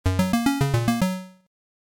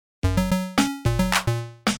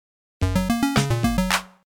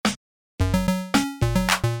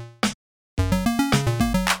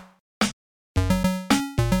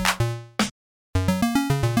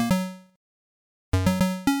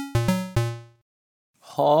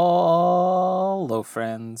Hello,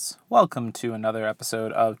 friends. Welcome to another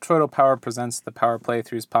episode of Troidal Power Presents the Power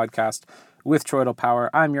Playthroughs podcast with Troidal Power.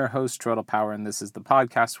 I'm your host, Troidal Power, and this is the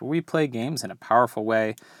podcast where we play games in a powerful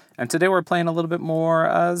way. And today we're playing a little bit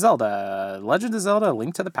more Zelda, Legend of Zelda: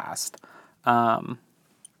 Link to the Past. I've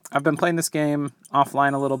been playing this game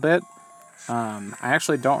offline a little bit. I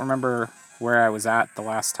actually don't remember where I was at the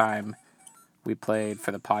last time we played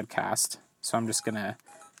for the podcast, so I'm just going to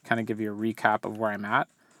kind of give you a recap of where I'm at.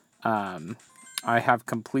 I have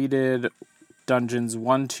completed dungeons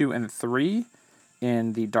 1, 2, and 3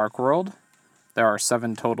 in the Dark World. There are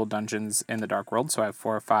 7 total dungeons in the Dark World, so I have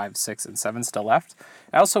 4, 5, 6, and 7 still left.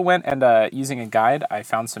 I also went and, using a guide, I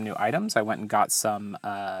found some new items. I went and got some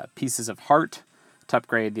pieces of heart to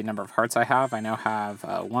upgrade the number of hearts I have. I now have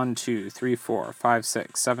 1, 2, 3, 4, 5,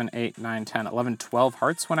 6, 7, 8, 9, 10, 11, 12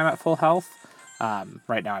 hearts when I'm at full health.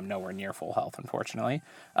 Right now I'm nowhere near full health, unfortunately.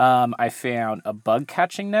 I found a bug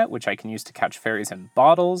catching net, which I can use to catch fairies in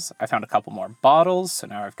bottles. I found a couple more bottles, so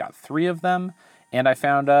now I've got 3 of them. And I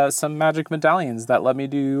found some magic medallions that let me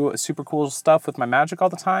do super cool stuff with my magic all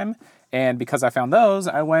the time. And because I found those,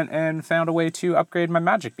 I went and found a way to upgrade my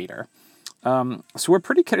magic beater. So we're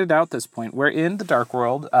pretty kitted out at this point. We're in the Dark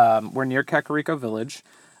World. We're near Kakariko Village,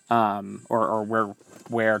 or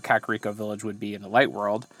where Kakariko Village would be in the Light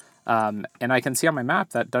World. And I can see on my map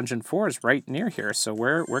that Dungeon 4 is right near here, so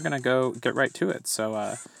we're going to go get right to it.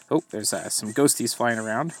 So, there's some ghosties flying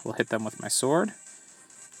around. We'll hit them with my sword.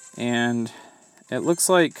 And it looks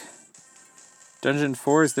like Dungeon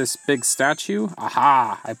 4 is this big statue.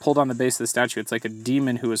 Aha! I pulled on the base of the statue. It's like a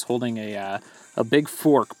demon who is holding a big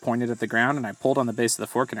fork pointed at the ground, and I pulled on the base of the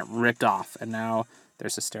fork, and it ripped off. And now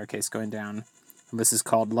there's a staircase going down. And this is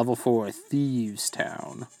called Level 4, Thieves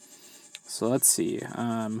Town. So let's see.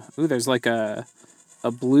 There's like a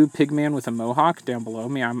blue pigman with a mohawk down below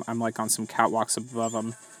me. I'm like on some catwalks above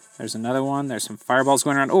him. There's another one. There's some fireballs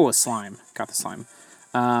going around. Oh, a slime. Got the slime.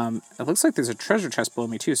 It looks like there's a treasure chest below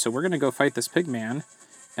me too. So we're going to go fight this pigman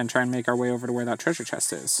and try and make our way over to where that treasure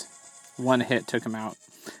chest is. One hit took him out.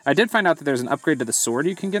 I did find out that there's an upgrade to the sword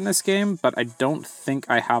you can get in this game, but I don't think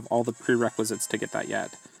I have all the prerequisites to get that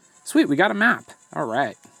yet. Sweet, we got a map. All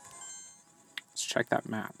right. Let's check that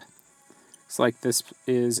map. It's like this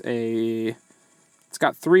is it's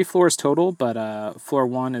got 3 floors total, but floor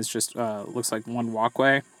 1 is just, looks like one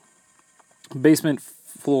walkway. Basement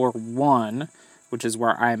floor 1, which is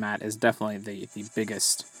where I'm at, is definitely the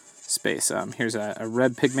biggest space. Here's a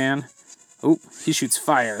red pigman. Oh, he shoots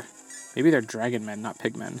fire. Maybe they're dragon men, not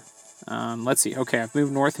pigmen. Let's see. Okay, I've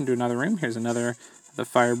moved north into another room. Here's another of the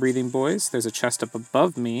fire-breathing boys. There's a chest up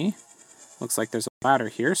above me. Looks like there's a ladder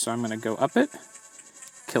here, so I'm going to go up it.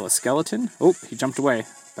 Kill a skeleton. Oh, he jumped away,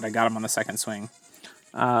 but I got him on the second swing.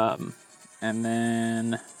 And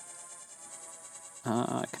then,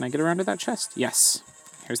 can I get around to that chest? Yes.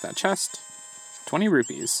 Here's that chest. 20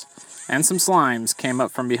 rupees. And some slimes came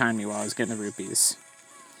up from behind me while I was getting the rupees.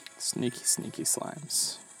 Sneaky, sneaky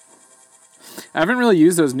slimes. I haven't really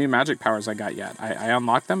used those new magic powers I got yet. I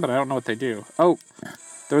unlocked them, but I don't know what they do. Oh,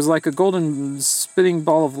 there was like a golden spinning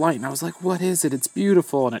ball of light, and I was like, what is it? It's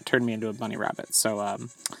beautiful, and it turned me into a bunny rabbit. So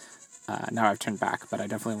now I've turned back, but I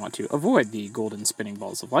definitely want to avoid the golden spinning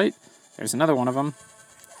balls of light. There's another one of them.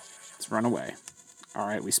 Let's run away. All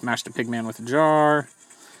right, we smashed a pigman with a jar.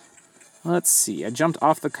 Let's see. I jumped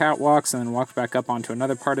off the catwalks and then walked back up onto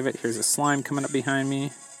another part of it. Here's a slime coming up behind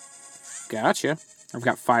me. Gotcha. I've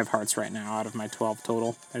got 5 hearts right now out of my 12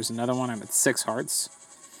 total. There's another one. I'm at 6 hearts.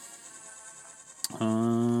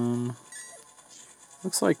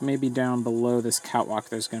 Looks like maybe down below this catwalk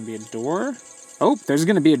there's going to be a door. Oh, there's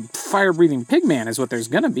going to be a fire-breathing pigman is what there's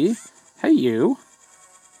going to be. Hey, you.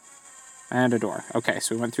 And a door. Okay,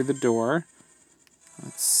 so we went through the door.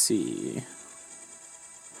 Let's see.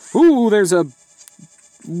 Ooh, there's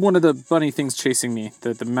one of the bunny things chasing me.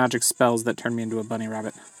 The magic spells that turn me into a bunny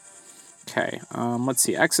rabbit. Okay, let's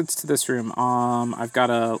see. Exits to this room. I've got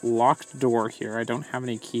a locked door here. I don't have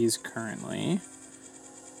any keys currently.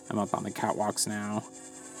 I'm up on the catwalks now.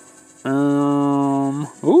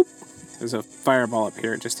 Oop. There's a fireball up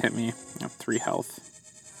here. It just hit me. I have 3 health.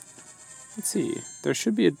 Let's see. There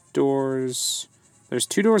should be doors. There's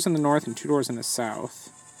 2 doors in the north and 2 doors in the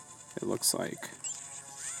south. It looks like.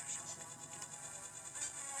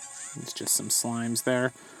 It's just some slimes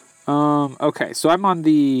there. Okay, so I'm on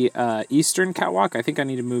the eastern catwalk. I think I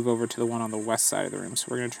need to move over to the one on the west side of the room. So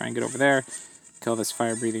we're going to try and get over there. Kill this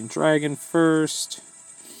fire-breathing dragon first.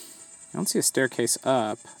 I don't see a staircase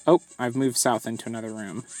up. Oh, I've moved south into another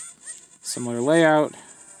room. Similar layout.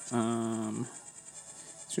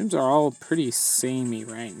 These rooms are all pretty samey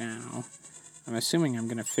right now. I'm assuming I'm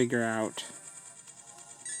going to figure out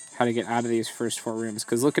how to get out of these first 4 rooms.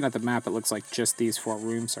 Because looking at the map, it looks like just these 4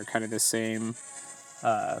 rooms are kind of the same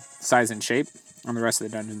size and shape. And the rest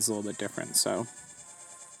of the dungeon's a little bit different, so...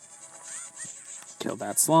 Kill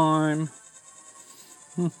that slime.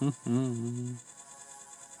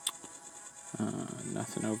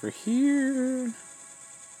 Nothing over here.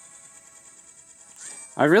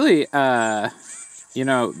 I really,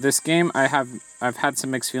 this game I've had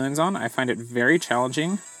some mixed feelings on. I find it very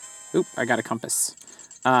challenging. Oop, I got a compass.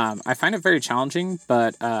 I find it very challenging,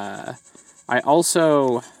 but I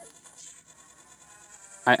also...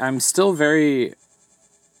 I'm still very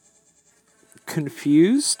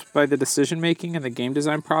confused by the decision-making and the game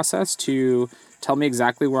design process to tell me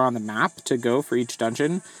exactly where on the map to go for each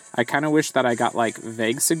dungeon. I kind of wish that I got, like,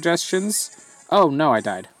 vague suggestions. Oh, no, I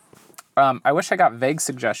died. I wish I got vague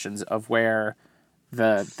suggestions of where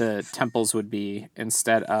the temples would be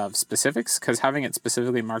instead of specifics, because having it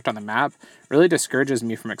specifically marked on the map really discourages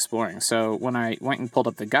me from exploring. So when I went and pulled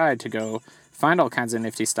up the guide to go find all kinds of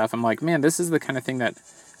nifty stuff, I'm like, man, this is the kind of thing that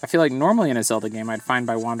I feel like normally in a Zelda game I'd find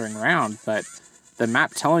by wandering around, but the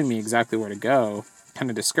map telling me exactly where to go kind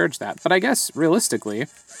of discouraged that. But I guess, realistically,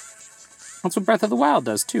 that's what Breath of the Wild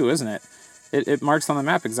does too, isn't it? It marks on the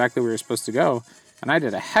map exactly where you're supposed to go, and I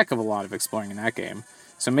did a heck of a lot of exploring in that game.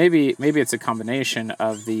 So maybe it's a combination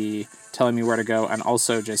of the telling me where to go and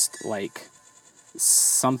also just, like,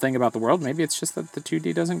 something about the world. Maybe it's just that the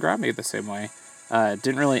 2D doesn't grab me the same way. It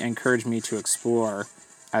didn't really encourage me to explore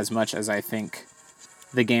as much as I think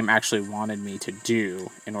the game actually wanted me to do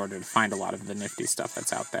in order to find a lot of the nifty stuff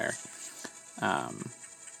that's out there.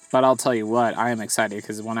 But I'll tell you what, I am excited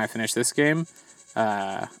because when I finish this game,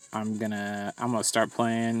 I'm gonna start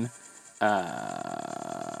playing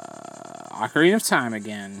Ocarina of Time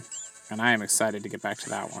again, and I am excited to get back to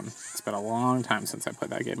that one. It's been a long time since I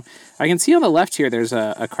played that game. I can see on the left here there's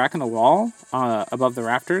a crack in the wall above the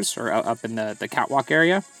rafters, or up in the catwalk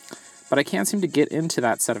area, but I can't seem to get into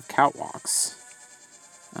that set of catwalks.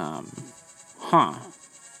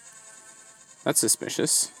 That's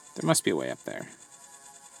suspicious. There must be a way up there.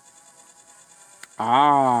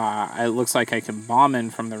 It looks like I can bomb in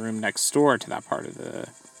from the room next door to that part of the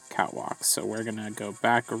catwalk. So we're gonna go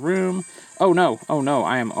back a room. Oh no,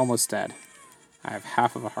 I am almost dead. I have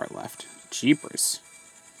half of a heart left. Jeepers.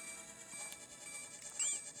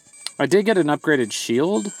 I did get an upgraded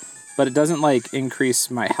shield, but it doesn't, like, increase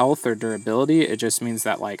my health or durability. It just means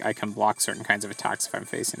that, like, I can block certain kinds of attacks if I'm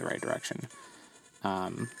facing the right direction.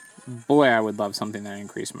 Boy, I would love something that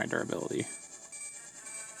increased my durability.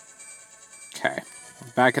 Okay.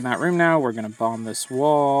 Back in that room now. We're going to bomb this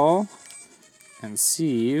wall and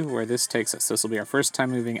see where this takes us. This will be our first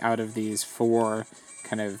time moving out of these 4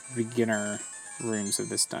 kind of beginner rooms of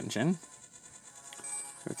this dungeon.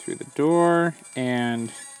 Go through the door,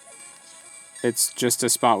 and it's just a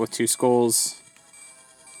spot with 2 skulls.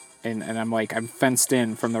 And I'm fenced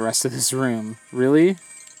in from the rest of this room. Really?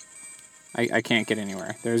 I can't get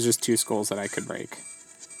anywhere. There's just 2 skulls that I could break.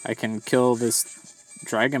 I can kill this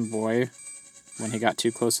dragon boy when he got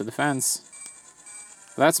too close to the fence.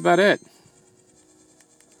 But that's about it.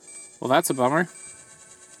 Well, that's a bummer.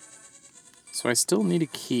 So I still need a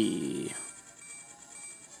key.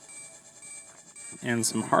 And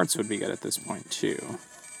some hearts would be good at this point, too.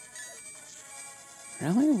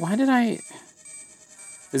 Really? Why did I...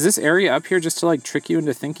 Is this area up here just to, like, trick you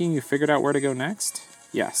into thinking you figured out where to go next?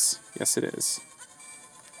 Yes. Yes, it is.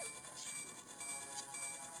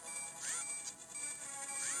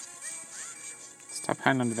 Stop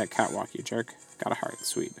hiding under that catwalk, you jerk. Got a heart.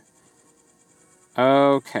 Sweet.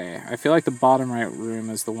 Okay. I feel like the bottom right room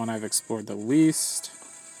is the one I've explored the least.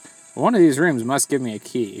 One of these rooms must give me a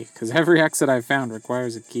key, because every exit I've found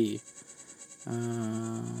requires a key.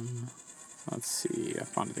 Let's see.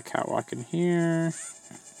 Up onto the catwalk in here.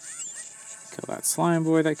 Kill that slime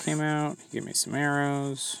boy that came out. He gave me some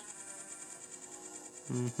arrows.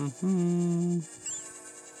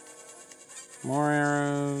 More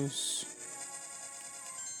arrows.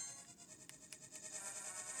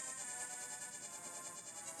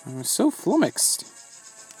 I'm so flummoxed.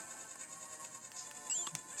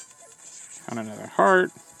 Found another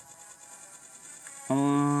heart.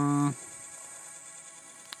 I'm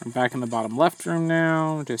back in the bottom left room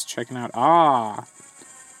now. Just checking out.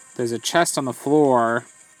 There's a chest on the floor.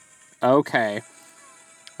 Okay.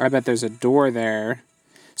 I bet there's a door there.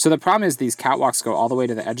 So the problem is these catwalks go all the way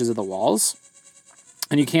to the edges of the walls,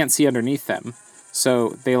 and you can't see underneath them. So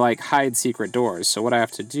they, like, hide secret doors. So what I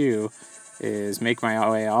have to do is make my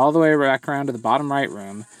way all the way back around to the bottom right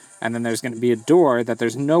room, and then there's going to be a door that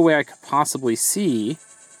there's no way I could possibly see,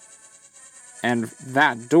 and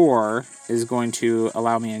that door is going to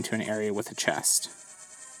allow me into an area with a chest.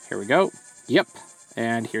 Here we go. Yep.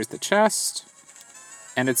 And here's the chest.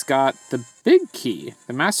 And it's got the big key,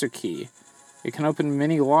 the master key. It can open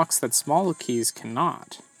many locks that small keys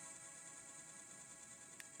cannot.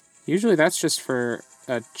 Usually that's just for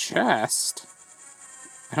a chest.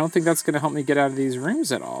 I don't think that's going to help me get out of these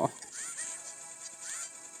rooms at all.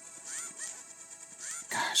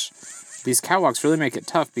 Gosh, these catwalks really make it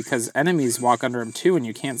tough because enemies walk under them too and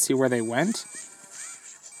you can't see where they went.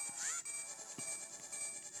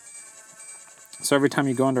 So every time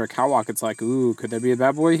you go under a catwalk, it's like, ooh, could there be a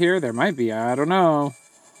bad boy here? There might be, I don't know.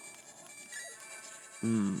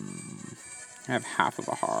 I have half of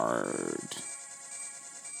a heart.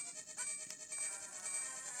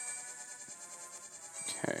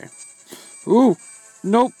 Okay. Ooh,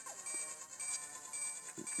 nope.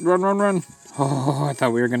 Run, run, run. Oh, I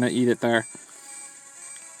thought we were going to eat it there.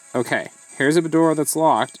 Okay, here's a door that's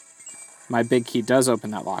locked. My big key does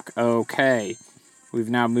open that lock. Okay. We've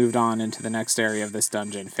now moved on into the next area of this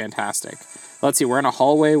dungeon. Fantastic. Let's see, we're in a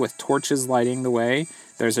hallway with torches lighting the way.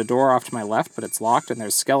 There's a door off to my left, but it's locked, and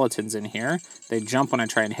there's skeletons in here. They jump when I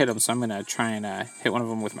try and hit them, so I'm going to try and hit one of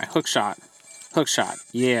them with my hook shot. Hook shot.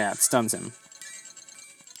 Yeah, it stuns him.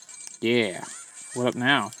 Yeah. What up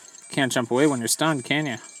now? Can't jump away when you're stunned, can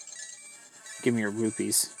you? Give me your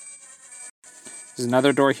rupees. There's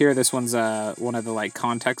another door here. This one's one of the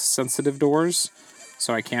context-sensitive doors,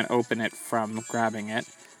 so I can't open it from grabbing it.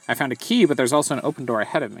 I found a key, but there's also an open door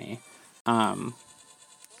ahead of me.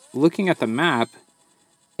 Looking at the map,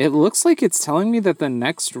 it looks like it's telling me that the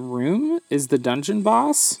next room is the dungeon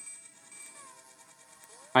boss.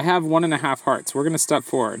 I have 1.5 hearts. We're going to step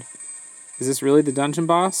forward. Is this really the dungeon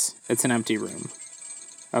boss? It's an empty room.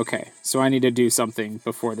 Okay, so I need to do something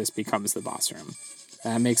before this becomes the boss room.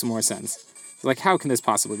 That makes more sense. Like, how can this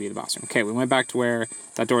possibly be the boss room? Okay, we went back to where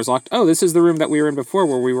that door's locked. Oh, this is the room that we were in before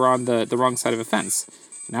where we were on the wrong side of a fence.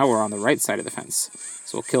 Now we're on the right side of the fence.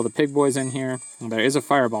 So we'll kill the pig boys in here. And there is a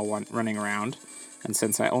fireball running around. And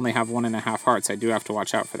since I only have 1.5 hearts, I do have to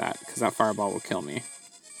watch out for that, because that fireball will kill me.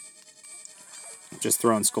 Just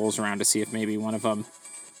throwing skulls around to see if maybe one of them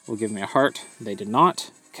will give me a heart. They did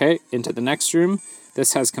not. Okay, into the next room.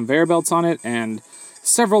 This has conveyor belts on it, and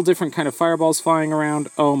several different kind of fireballs flying around.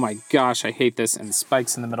 Oh my gosh, I hate this. And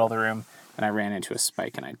spikes in the middle of the room, and I ran into a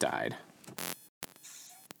spike and I died.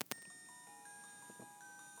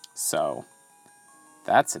 So,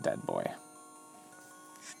 that's a dead boy.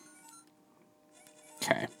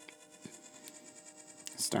 Okay.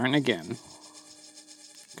 Starting again.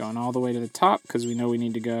 Going all the way to the top, because we know we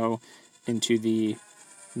need to go into the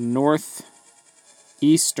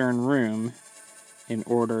northeastern room in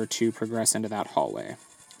order to progress into that hallway.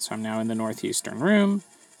 So I'm now in the northeastern room,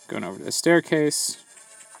 going over to the staircase,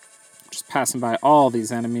 just passing by all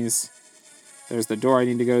these enemies. There's the door I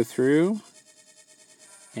need to go through,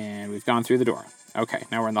 and we've gone through the door. Okay,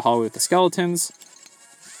 now we're in the hallway with the skeletons.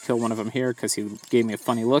 Kill one of them here because he gave me a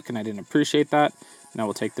funny look and I didn't appreciate that. Now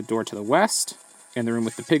we'll take the door to the west, in the room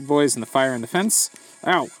with the pig boys and the fire and the fence.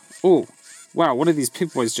 Ow! Oh, wow, one of these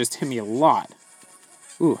pig boys just hit me a lot.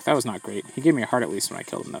 Ooh, that was not great. He gave me a heart at least when I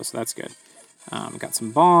killed him, though, so that's good. Got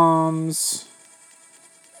some bombs.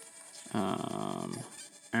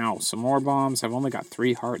 Ow, some more bombs. I've only got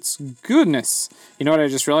 3 hearts. Goodness! You know what I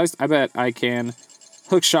just realized? I bet I can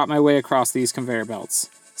hook shot my way across these conveyor belts.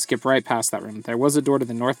 Skip right past that room. There was a door to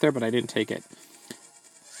the north there, but I didn't take it.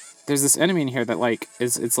 There's this enemy in here that,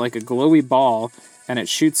 it's like a glowy ball, and it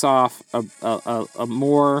shoots off a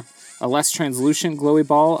less translucent glowy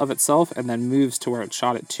ball of itself, and then moves to where it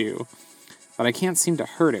shot it to. But I can't seem to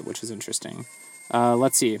hurt it, which is interesting.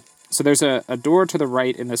 Let's see. So there's a door to the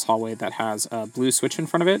right in this hallway that has a blue switch in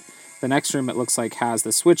front of it. The next room, it looks like, has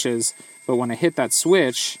the switches, but when I hit that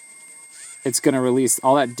switch, it's going to release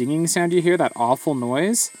all that dinging sound you hear, that awful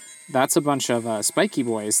noise. That's a bunch of spiky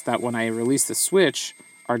boys that when I release the switch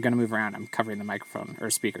are going to move around. I'm covering the microphone or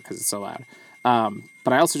speaker because it's so loud.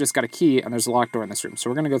 But I also just got a key, and there's a locked door in this room. So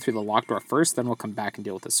we're going to go through the locked door first, then we'll come back and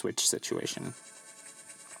deal with the switch situation.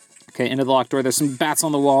 Okay, into the locked door. There's some bats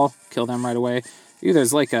on the wall. Kill them right away. Ooh,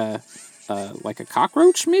 there's like a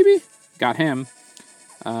cockroach, maybe? Got him.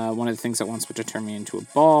 One of the things that wants to turn me into a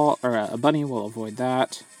ball, or a bunny. We'll avoid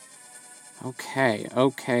that. Okay.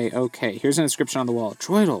 Here's an inscription on the wall.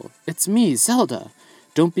 Troidal, it's me, Zelda.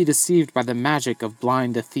 Don't be deceived by the magic of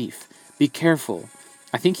Blind the Thief. Be careful.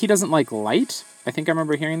 I think he doesn't like light. I think I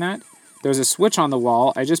remember hearing that. There's a switch on the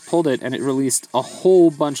wall. I just pulled it, and it released a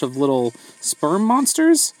whole bunch of little sperm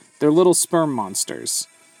monsters. They're little sperm monsters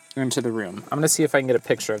into the room. I'm going to see if I can get a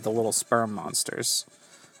picture of the little sperm monsters.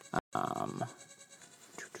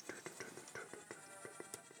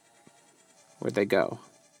 Where'd they go?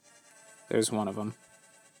 There's one of them.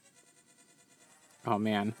 Oh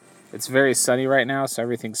man, it's very sunny right now, so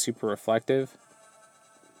everything's super reflective.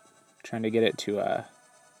 Trying to get it to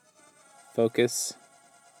focus.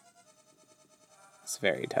 It's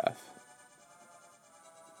very tough.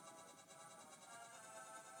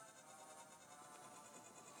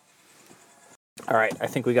 Alright, I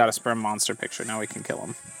think we got a sperm monster picture. Now we can kill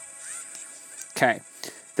him. Okay.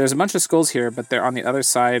 There's a bunch of skulls here, but they're on the other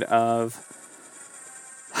side of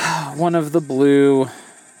one of the blue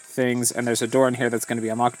things, and there's a door in here that's going to be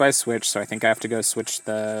unlocked by a switch, so I think I have to go switch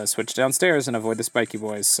the switch downstairs and avoid the spiky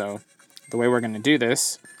boys. So the way we're going to do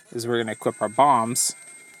this is we're going to equip our bombs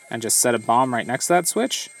and just set a bomb right next to that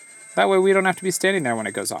switch. That way we don't have to be standing there when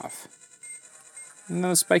it goes off. And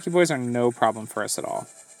those spiky boys are no problem for us at all.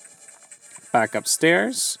 Back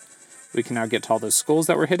upstairs. We can now get to all those skulls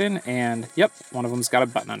that were hidden, and yep, one of them's got a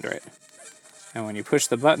button under it. And when you push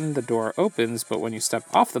the button, the door opens, but when you step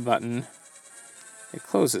off the button, it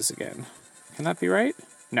closes again. Can that be right?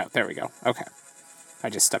 No, there we go. Okay. I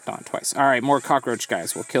just stepped on it twice. Alright, more cockroach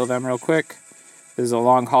guys. We'll kill them real quick. This is a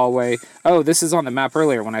long hallway. Oh, this is on the map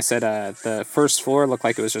earlier when I said the first floor looked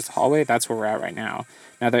like it was just a hallway. That's where we're at right now.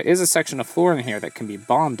 Now, there is a section of floor in here that can be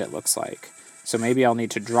bombed, it looks like. So maybe I'll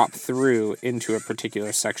need to drop through into a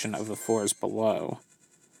particular section of the floors below.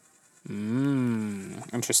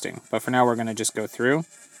 Interesting. But for now, we're going to just go through.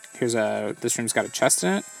 This room's got a chest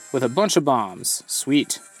in it with a bunch of bombs.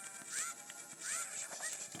 Sweet.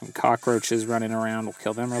 And cockroaches running around. We'll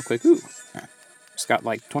kill them real quick. Ooh. Just got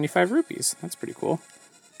like 25 rupees. That's pretty cool.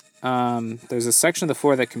 There's a section of the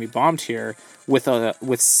floor that can be bombed here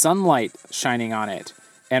with sunlight shining on it.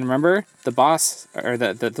 And remember, the boss, or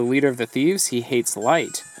the leader of the thieves, he hates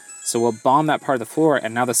light. So we'll bomb that part of the floor,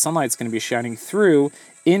 and now the sunlight's going to be shining through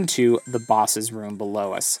into the boss's room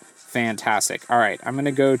below us. Fantastic. All right, I'm going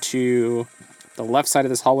to go to the left side of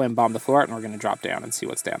this hallway and bomb the floor out, and we're going to drop down and see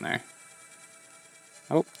what's down there.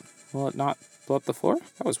 Oh, will it not blow up the floor?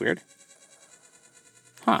 That was weird.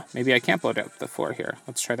 Huh, maybe I can't blow up the floor here.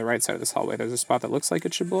 Let's try the right side of this hallway. There's a spot that looks like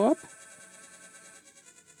it should blow up.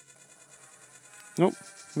 Nope.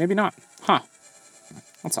 Maybe not. Huh.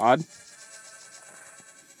 That's odd.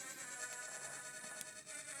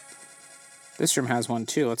 This room has one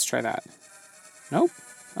too. Let's try that. Nope.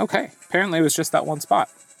 Okay. Apparently it was just that one spot.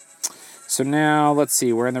 So now, let's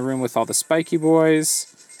see. We're in the room with all the spiky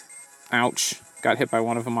boys. Ouch. Got hit by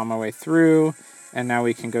one of them on my way through. And now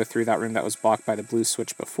we can go through that room that was blocked by the blue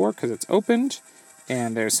switch before because it's opened.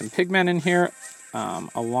 And there's some pigmen in here,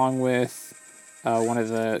 along with one of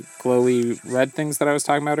the glowy red things that I was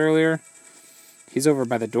talking about earlier. He's over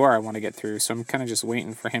by the door I want to get through, so I'm kind of just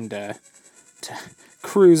waiting for him to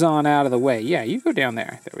cruise on out of the way. Yeah, you go down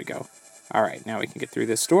there. There we go. All right, now we can get through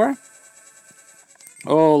this door.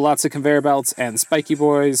 Oh, lots of conveyor belts and spiky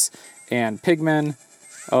boys and pigmen.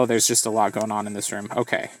 Oh, there's just a lot going on in this room.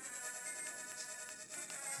 Okay.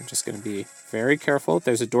 I'm just going to be very careful.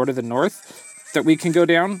 There's a door to the north that we can go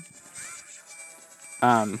down.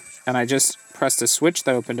 And I just pressed a switch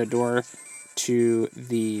that opened a door to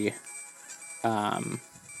the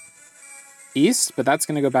east, but that's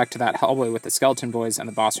going to go back to that hallway with the skeleton boys and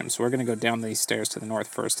the boss room. So we're going to go down these stairs to the north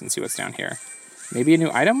first and see what's down here. Maybe a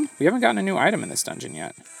new item? We haven't gotten a new item in this dungeon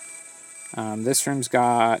yet. This room's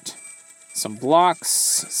got some blocks,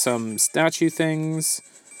 some statue things,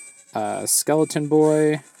 a skeleton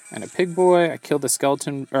boy, and a pig boy. I killed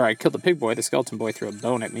the pig boy. The skeleton boy threw a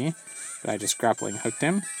bone at me, but I just grappling hooked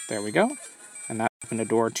him. There we go. And that opened a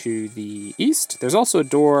door to the east. There's also a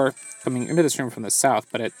door coming into this room from the south,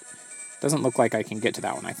 but it doesn't look like I can get to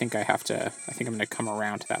that one. I think I'm going to come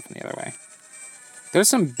around to that from the other way. There's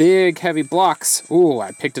some big, heavy blocks. Ooh,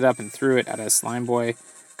 I picked it up and threw it at a slime boy.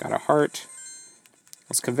 Got a heart.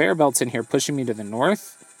 There's conveyor belts in here pushing me to the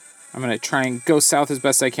north. I'm going to try and go south as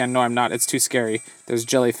best I can. No, I'm not. It's too scary. There's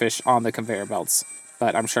jellyfish on the conveyor belts.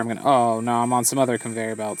 But I'm sure I'm going to... Oh, no, I'm on some other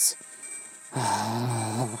conveyor belts.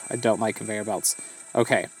 I don't like conveyor belts.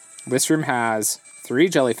 Okay, this room has 3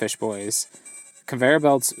 jellyfish boys, conveyor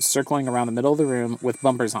belts circling around the middle of the room with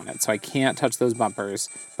bumpers on it, so I can't touch those bumpers,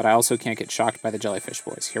 but I also can't get shocked by the jellyfish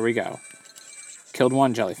boys. Here we go. Killed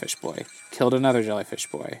one jellyfish boy. Killed another jellyfish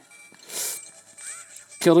boy.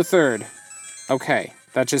 Killed a third. Okay,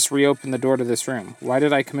 that just reopened the door to this room. Why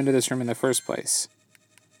did I come into this room in the first place?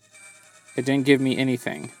 It didn't give me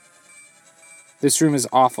anything. This room is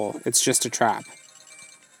awful. It's just a trap.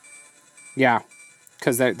 Yeah,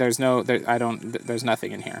 because there's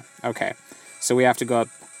nothing in here. Okay, so we have to go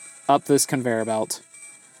up this conveyor belt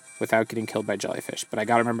without getting killed by jellyfish. But I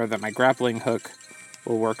gotta remember that my grappling hook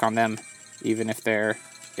will work on them, even if they're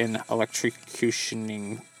in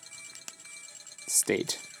electrocutioning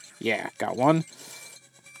state. Yeah, got one.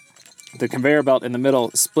 the conveyor belt in the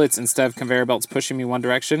middle splits. Instead of conveyor belts pushing me one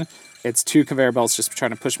direction, it's 2 conveyor belts just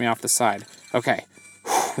trying to push me off the side. Okay,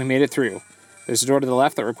 we made it through. There's a door to the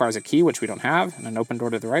left that requires a key, which we don't have, and an open door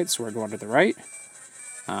to the right, so we're going to the right.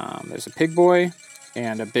 There's a pig boy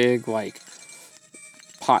and a big, like,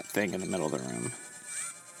 pot thing in the middle of the room.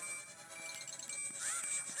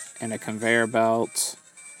 And a conveyor belt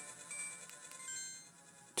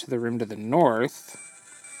to the room to the north,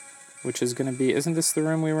 which is going to be, isn't this the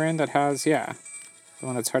room we were in that has, yeah, the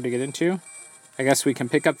one that's hard to get into? I guess we can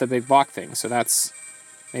pick up the big block thing, so that's,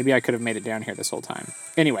 maybe I could have made it down here this whole time.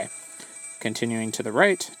 Anyway, continuing to the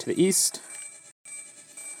right, to the east.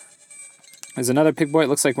 There's another pig boy. It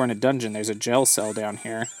looks like we're in a dungeon. There's a jail cell down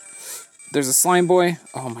here. There's a slime boy.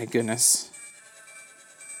 Oh my goodness.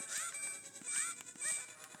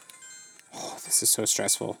 Oh, this is so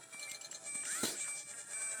stressful.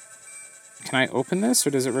 Can I open this, or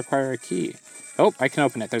does it require a key? Oh, I can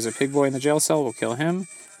open it. There's a pig boy in the jail cell. We'll kill him.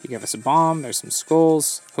 He gave us a bomb. There's some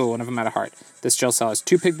skulls. Oh, one of them had a heart. This jail cell has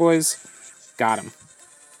 2 pig boys. Got him.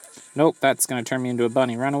 Nope, that's going to turn me into a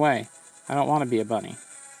bunny. Run away. I don't want to be a bunny.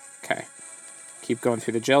 Okay. Keep going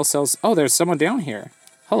through the jail cells. Oh, there's someone down here.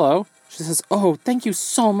 Hello. She says, oh, thank you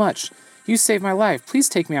so much. You saved my life. Please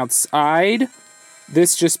take me outside.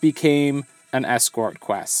 This just became an escort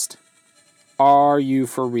quest. Are you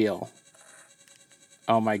for real?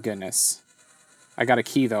 Oh my goodness. I got a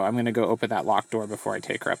key, though. I'm going to go open that locked door before I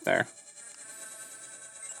take her up there.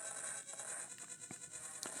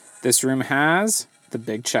 This room has the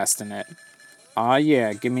big chest in it. Ah,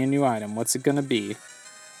 yeah. Give me a new item. What's it going to be?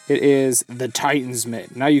 It is the Titan's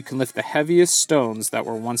Mitt. Now you can lift the heaviest stones that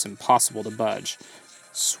were once impossible to budge.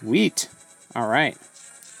 Sweet. All right.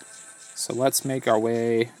 So let's make our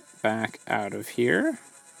way back out of here.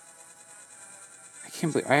 I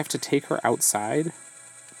can't believe I have to take her outside.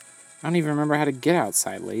 I don't even remember how to get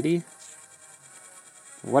outside, lady.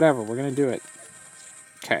 Whatever, we're going to do it.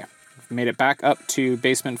 Okay. We've made it back up to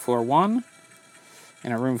basement floor 1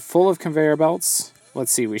 in a room full of conveyor belts.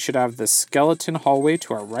 Let's see, we should have the skeleton hallway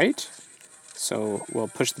to our right. So we'll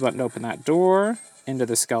push the button to open that door into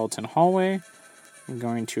the skeleton hallway. I'm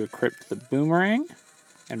going to equip the boomerang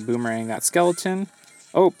and boomerang that skeleton.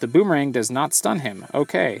 Oh, the boomerang does not stun him.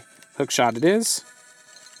 Okay, hookshot it is.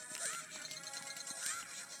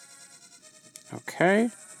 Okay,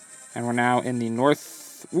 and we're now in the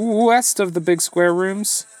northwest of the big square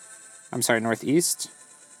rooms. I'm sorry, northeast.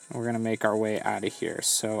 We're going to make our way out of here.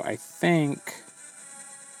 So I think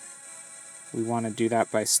we want to do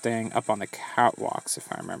that by staying up on the catwalks,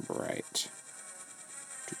 if I remember right.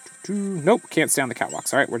 Nope, can't stay on the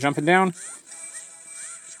catwalks. All right, we're jumping down.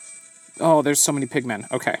 Oh, there's so many pigmen.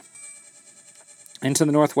 Okay. Into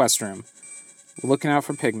the northwest room. Looking out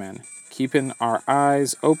for pigmen. Keeping our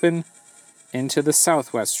eyes open. Into the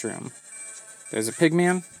southwest room. There's a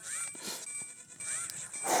pigman.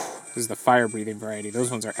 This is the fire-breathing variety.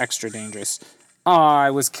 Those ones are extra dangerous. Oh,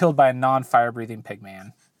 I was killed by a non-fire-breathing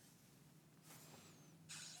pigman.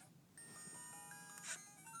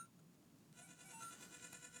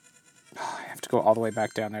 Oh, I have to go all the way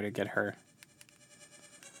back down there to get her.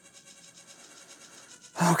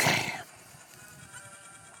 Okay.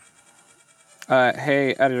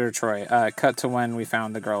 Hey, Editor Troy. Cut to when we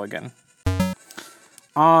found the girl again.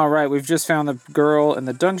 Alright, we've just found the girl in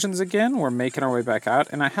the dungeons again. We're making our way back out.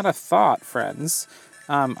 And I had a thought, friends.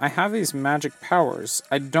 I have these magic powers.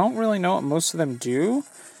 I don't really know what most of them do,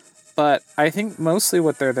 but I think mostly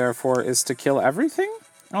what they're there for is to kill everything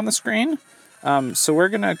on the screen. So we're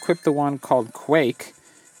going to equip the one called Quake.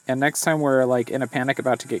 And next time we're like in a panic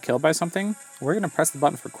about to get killed by something, we're going to press the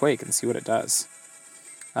button for Quake and see what it does.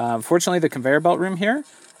 Fortunately, the conveyor belt room here,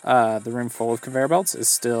 the room full of conveyor belts, is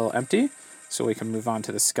still empty. So we can move on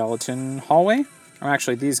to the skeleton hallway. Or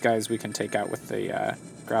actually, these guys we can take out with the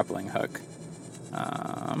grappling hook.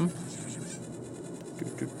 I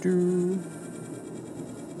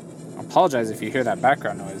apologize if you hear that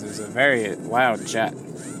background noise. There's a very loud jet.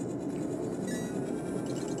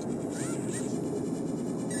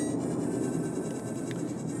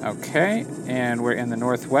 Okay, and we're in the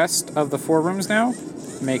northwest of the 4 rooms now.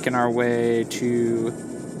 Making our way to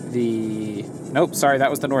the... Nope, sorry, that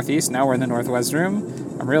was the northeast. Now we're in the northwest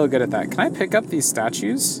room. I'm really good at that. Can I pick up these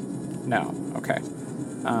statues? No. Okay.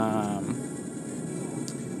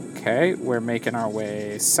 Okay, we're making our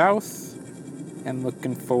way south and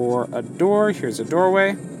looking for a door. Here's a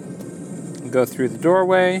doorway. Go through the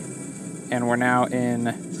doorway, and we're now in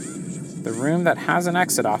the room that has an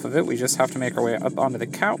exit off of it. We just have to make our way up onto the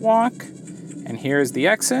catwalk, and here's the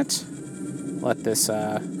exit. Let this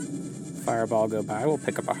fireball go by. We'll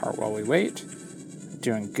pick up a heart while we wait.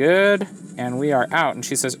 Doing good. And we are out. And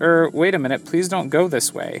she says, wait a minute. Please don't go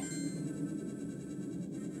this way.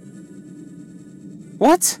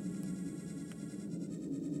 What?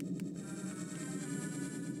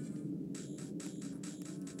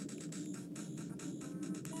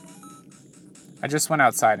 I just went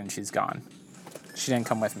outside and she's gone. She didn't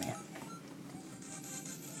come with me.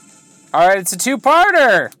 All right, it's a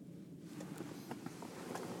two-parter.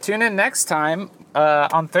 Tune in next time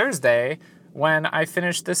on Thursday when I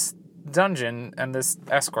finish this dungeon and this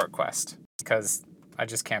escort quest, because I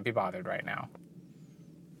just can't be bothered right now.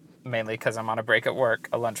 Mainly because I'm on a break at work,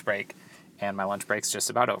 a lunch break, and my lunch break's just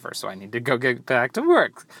about over, so I need to go get back to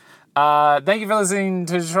work. Thank you for listening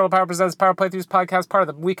to Total Power Presents Power Playthroughs podcast, part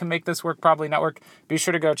of the We Can Make This Work Probably network. Be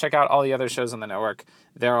sure to go check out all the other shows on the network.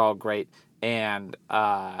 They're all great. And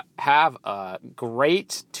have a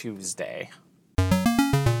great Tuesday.